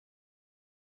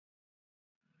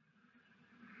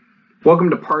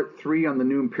Welcome to part 3 on the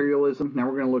new imperialism. Now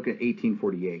we're going to look at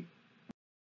 1848.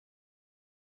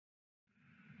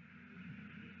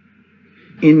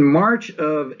 In March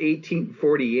of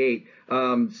 1848,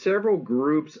 several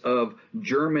groups of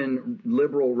German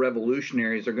liberal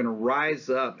revolutionaries are going to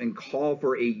rise up and call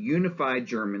for a unified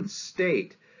German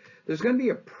state. There's going to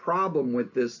be a problem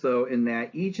with this, though, in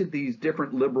that each of these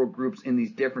different liberal groups in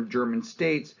these different German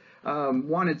states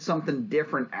wanted something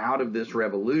different out of this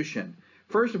revolution.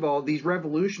 First of all, these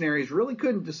revolutionaries really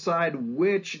couldn't decide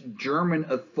which German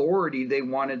authority they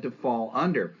wanted to fall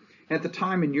under. At the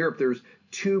time in Europe, there's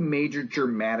two major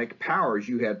Germanic powers.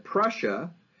 You had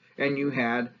Prussia and you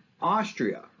had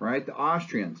Austria, right? The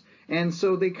Austrians. And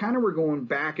so they kind of were going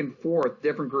back and forth,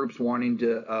 different groups wanting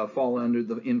to fall under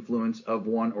the influence of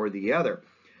one or the other.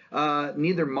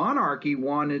 Neither monarchy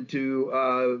wanted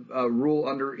to rule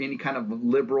under any kind of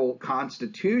liberal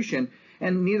constitution,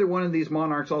 and neither one of these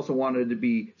monarchs also wanted to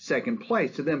be second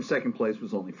place. To them, second place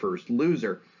was only first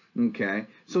loser. Okay,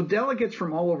 so delegates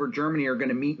from all over Germany are going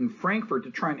to meet in Frankfurt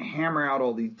to try and hammer out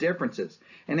all these differences.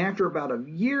 And after about a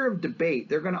year of debate,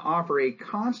 they're going to offer a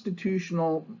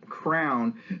constitutional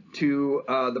crown to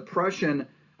the Prussian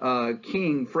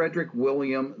King Frederick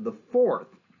William IV,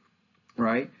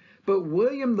 right? But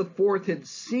William IV had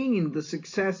seen the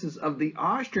successes of the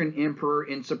Austrian emperor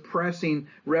in suppressing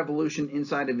revolution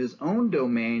inside of his own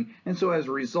domain, and so as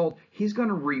a result, he's going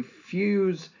to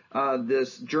refuse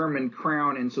this German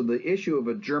crown, and so the issue of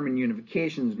a German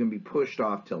unification is going to be pushed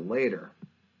off till later.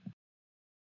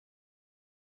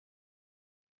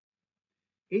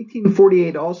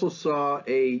 1848 also saw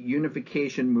a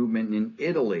unification movement in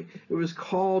Italy. It was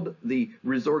called the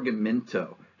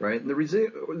Risorgimento, right? The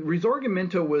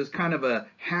Risorgimento was kind of a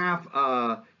half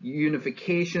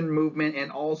unification movement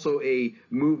and also a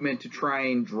movement to try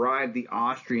and drive the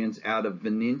Austrians out of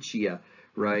Venetia,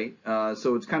 right?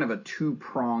 So it's kind of a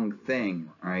two-pronged thing,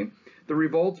 right? The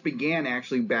revolts began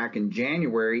actually back in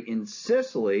January in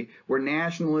Sicily, where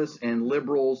nationalists and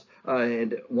liberals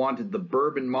had wanted the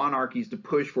Bourbon monarchies to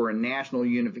push for a national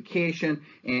unification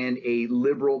and a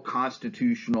liberal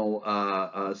constitutional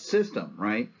system,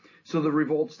 right? So the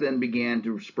revolts then began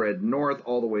to spread north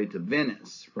all the way to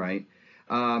Venice, right?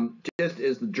 Just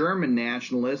as the German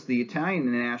nationalists, the Italian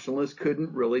nationalists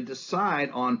couldn't really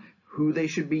decide on who they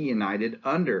should be united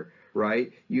under,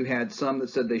 right? You had some that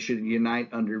said they should unite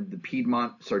under the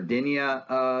Piedmont Sardinia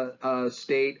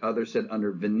state. Others said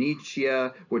under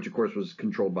Venetia, which of course was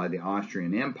controlled by the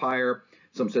Austrian Empire.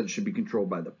 Some said it should be controlled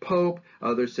by the Pope.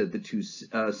 Others said the two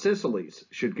Sicilies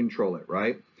should control it,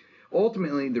 right?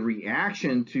 Ultimately, the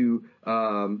reaction to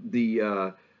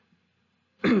the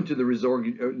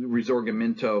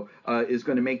Risorgimento is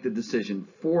going to make the decision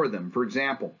for them. For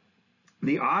example,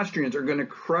 the Austrians are going to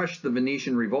crush the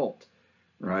Venetian revolt,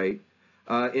 right?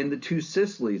 In the two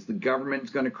Sicilies, the government is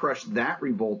going to crush that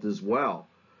revolt as well.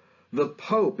 The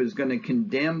Pope is going to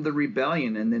condemn the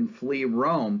rebellion and then flee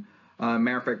Rome,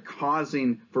 matter of fact,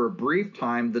 causing for a brief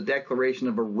time the declaration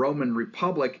of a Roman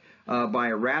Republic by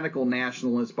a radical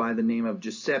nationalist by the name of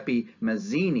Giuseppe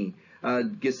Mazzini.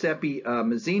 Giuseppe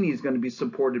Mazzini is going to be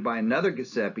supported by another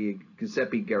Giuseppe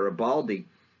Garibaldi,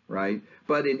 right?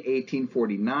 But in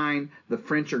 1849, the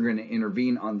French are going to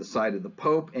intervene on the side of the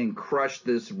Pope and crush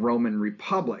this Roman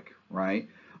Republic, right?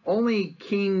 Only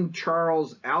King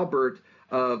Charles Albert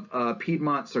of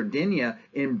Piedmont Sardinia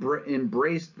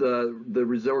embraced the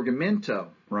Risorgimento,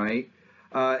 right?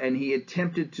 And he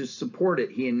attempted to support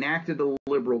it. He enacted a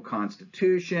liberal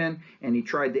constitution, and he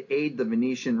tried to aid the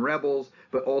Venetian rebels,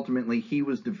 but ultimately he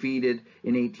was defeated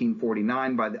in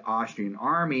 1849 by the Austrian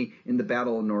army in the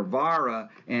Battle of Novara,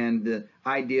 and the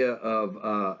idea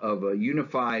of a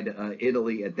unified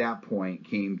Italy at that point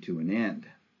came to an end,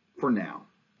 for now.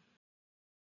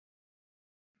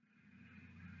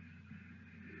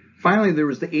 Finally, there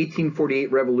was the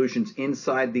 1848 revolutions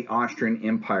inside the Austrian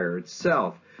Empire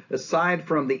itself. Aside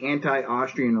from the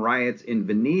anti-Austrian riots in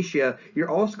Venetia, you're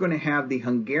also going to have the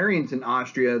Hungarians in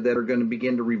Austria that are going to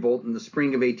begin to revolt in the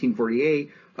spring of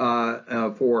 1848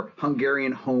 for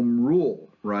Hungarian home rule,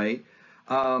 right?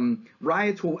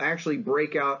 Riots will actually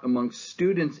break out amongst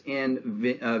students in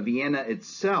Vienna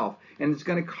itself, and it's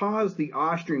going to cause the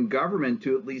Austrian government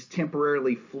to at least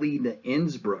temporarily flee to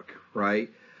Innsbruck, right?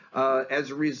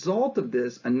 As a result of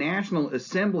this, a National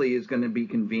Assembly is going to be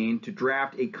convened to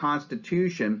draft a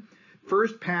constitution,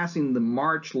 first passing the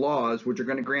March laws, which are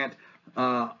going to grant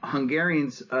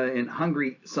Hungarians in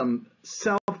Hungary some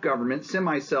self-government,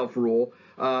 semi-self-rule,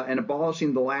 and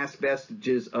abolishing the last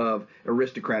vestiges of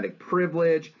aristocratic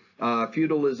privilege,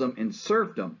 feudalism, and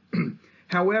serfdom.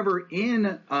 However,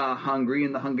 in Hungary,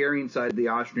 in the Hungarian side of the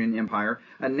Austrian Empire,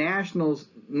 a national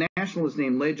nationalist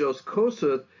named Lajos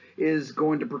Kossuth is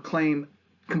going to proclaim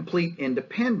complete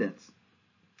independence,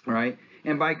 right?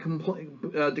 And by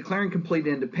declaring complete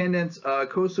independence,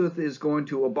 Kossuth is going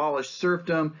to abolish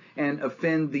serfdom and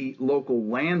offend the local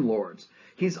landlords.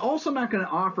 He's also not going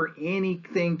to offer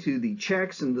anything to the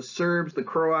Czechs and the Serbs, the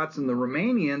Croats and the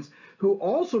Romanians, who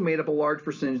also made up a large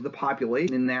percentage of the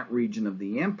population in that region of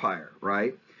the empire,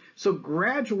 right? So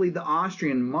gradually the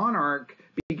Austrian monarch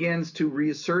begins to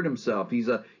reassert himself. He's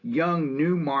a young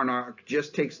new monarch,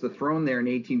 just takes the throne there in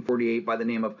 1848 by the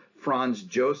name of Franz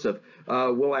Joseph.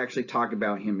 We'll actually talk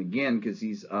about him again because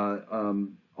he's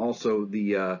also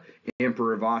the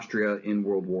Emperor of Austria in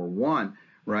World War I,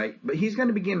 right? But he's going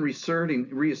to begin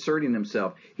reasserting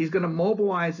himself. He's going to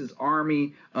mobilize his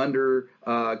army under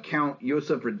Count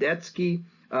Josef Radetzky,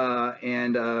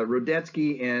 and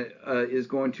Radetzky is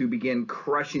going to begin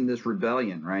crushing this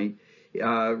rebellion, right?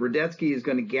 Radetzky is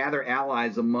going to gather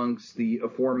allies amongst the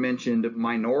aforementioned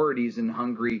minorities in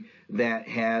Hungary that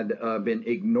had been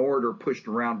ignored or pushed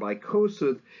around by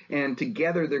Kossuth, and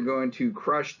together they're going to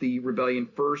crush the rebellion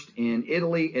first in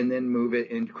Italy and then move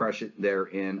it and crush it there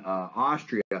in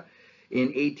Austria. In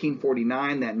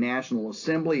 1849, that National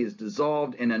Assembly is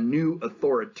dissolved and a new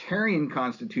authoritarian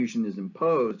constitution is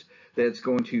imposed that's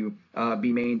going to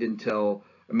be maintained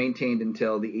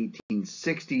until the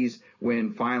 1860s,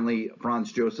 when finally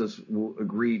Franz Joseph will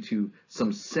agree to some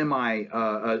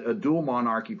a dual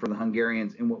monarchy for the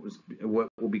Hungarians in what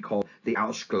will be called the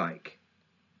Ausgleich.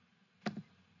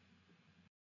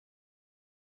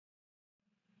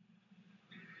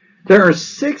 There are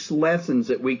 6 lessons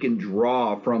that we can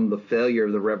draw from the failure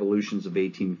of the revolutions of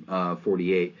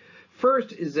 1848.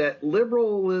 First is that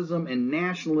liberalism and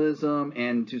nationalism,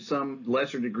 and to some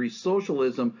lesser degree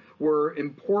socialism, were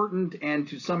important and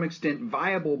to some extent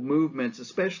viable movements,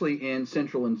 especially in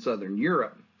Central and Southern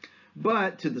Europe.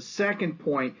 But to the second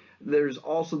point, there's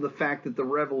also the fact that the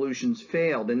revolutions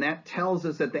failed, and that tells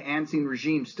us that the Ancien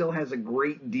regime still has a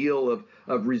great deal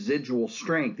of residual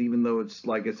strength, even though it's,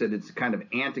 like I said, it's kind of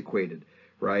antiquated.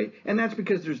 Right? And that's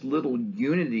because there's little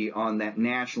unity on that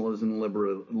nationalism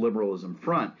and liberalism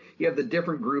front. You have the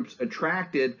different groups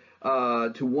attracted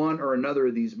to one or another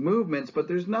of these movements, but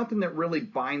there's nothing that really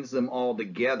binds them all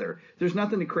together. There's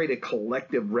nothing to create a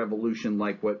collective revolution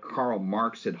like what Karl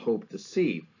Marx had hoped to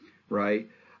see, right?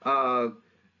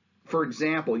 For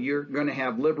example, you're going to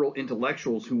have liberal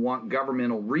intellectuals who want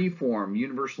governmental reform,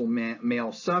 universal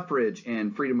male suffrage,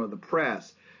 and freedom of the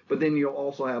press. But then you'll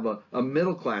also have a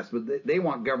middle class, but they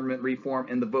want government reform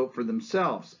and the vote for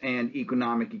themselves and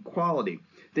economic equality.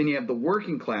 Then you have the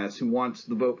working class who wants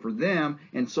the vote for them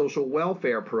and social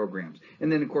welfare programs.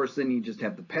 And then, of course, then you just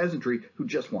have the peasantry who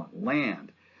just want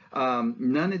land.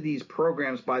 None of these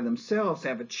programs by themselves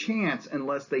have a chance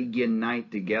unless they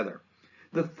unite together.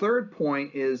 The third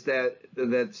point is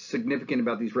that's significant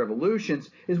about these revolutions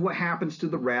is what happens to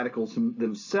the radicals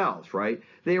themselves, right?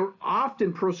 They were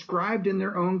often proscribed in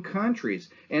their own countries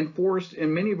and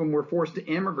many of them were forced to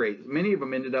immigrate. Many of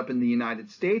them ended up in the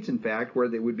United States, in fact, where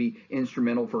they would be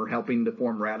instrumental for helping to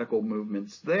form radical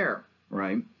movements there,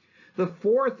 right? The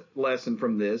fourth lesson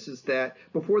from this is that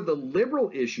before the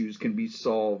liberal issues can be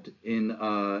solved in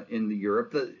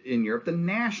Europe, the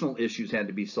national issues had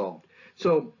to be solved.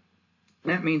 So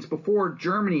that means before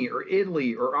Germany or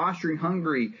Italy or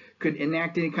Austria-Hungary could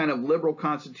enact any kind of liberal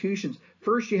constitutions,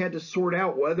 first you had to sort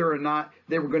out whether or not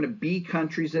they were going to be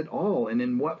countries at all and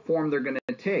in what form they're going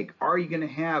to take. Are you going to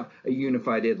have a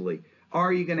unified Italy?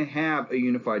 Are you going to have a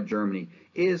unified Germany?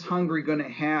 Is Hungary going to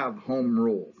have home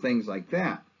rule? Things like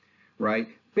that, right?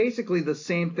 Basically the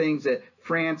same things that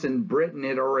France and Britain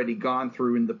had already gone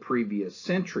through in the previous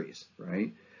centuries,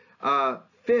 right?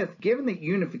 Fifth, given that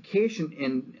unification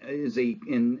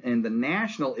in the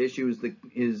national issue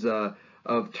is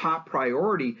of top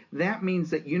priority, that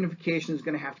means that unification is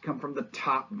going to have to come from the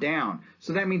top down.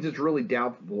 So that means it's really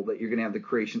doubtful that you're going to have the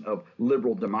creation of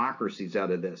liberal democracies out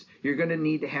of this. You're going to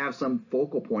need to have some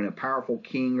focal point, a powerful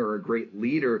king or a great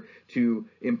leader to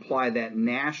imply that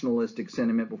nationalistic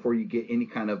sentiment before you get any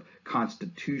kind of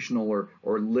constitutional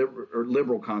or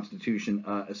liberal constitution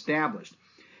established.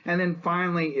 And then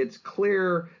finally, it's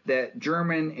clear that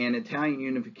German and Italian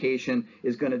unification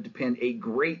is going to depend a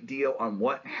great deal on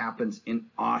what happens in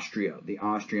Austria, the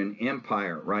Austrian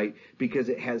Empire, right? Because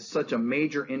it has such a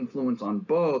major influence on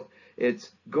both, it's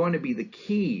going to be the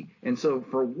key. And so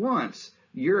for once,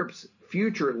 Europe's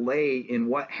future lay in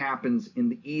what happens in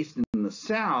the East and in the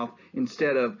South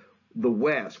instead of the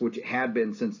West, which it had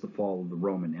been since the fall of the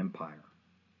Roman Empire.